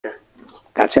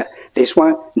That's it. This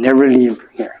one, never leave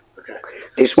here. Okay.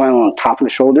 This one on top of the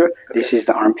shoulder, okay. This is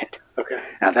the armpit. Okay.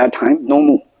 At that time, no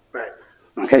move. Right.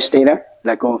 Okay, stay there.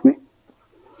 Let go of me.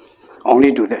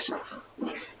 Only do this.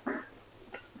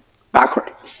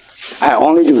 Backward. I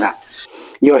only do that.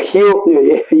 Your heel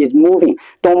is moving.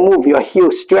 Don't move. Your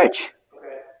heel stretch.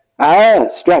 Okay.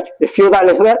 Stretch. You feel that a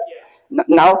little bit? Yeah.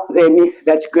 Now,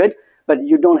 that's good, but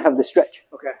you don't have the stretch.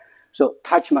 Okay. So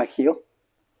touch my heel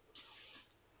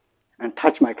and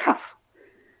touch my calf.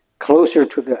 Closer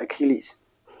to the Achilles.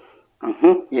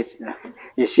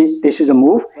 You see, this is a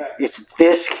move. Right. It's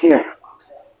this here.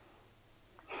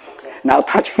 Okay. Now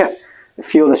touch here.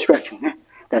 Feel the stretching.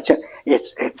 That's it.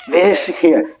 It's this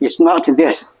here. It's not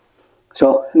this.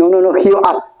 So, no, heel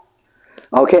up.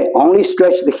 Okay, only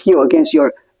stretch the heel against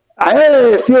your...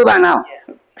 I feel that now.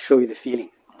 Yeah. Show you the feeling.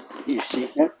 You see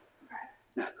here?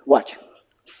 Watch.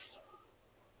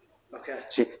 Okay.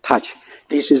 See, touch.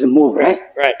 This is a move, right?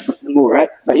 Right. Move, right?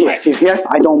 But if you here,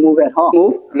 I don't move at all.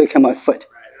 Move, look at my foot.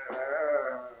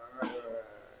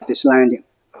 This landing.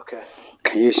 Okay.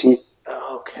 Can you see?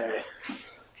 Okay.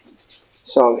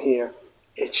 So here,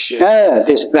 it's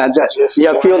just... That's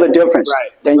you feel the difference.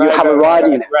 Right. Then you have a rod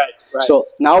in it. Right. So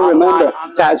now remember,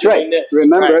 that's right.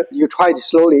 Remember, you try it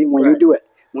slowly when you do it.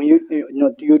 When you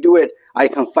do it, I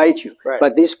can fight you. Right.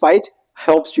 But this fight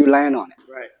helps you land on it.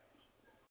 Right.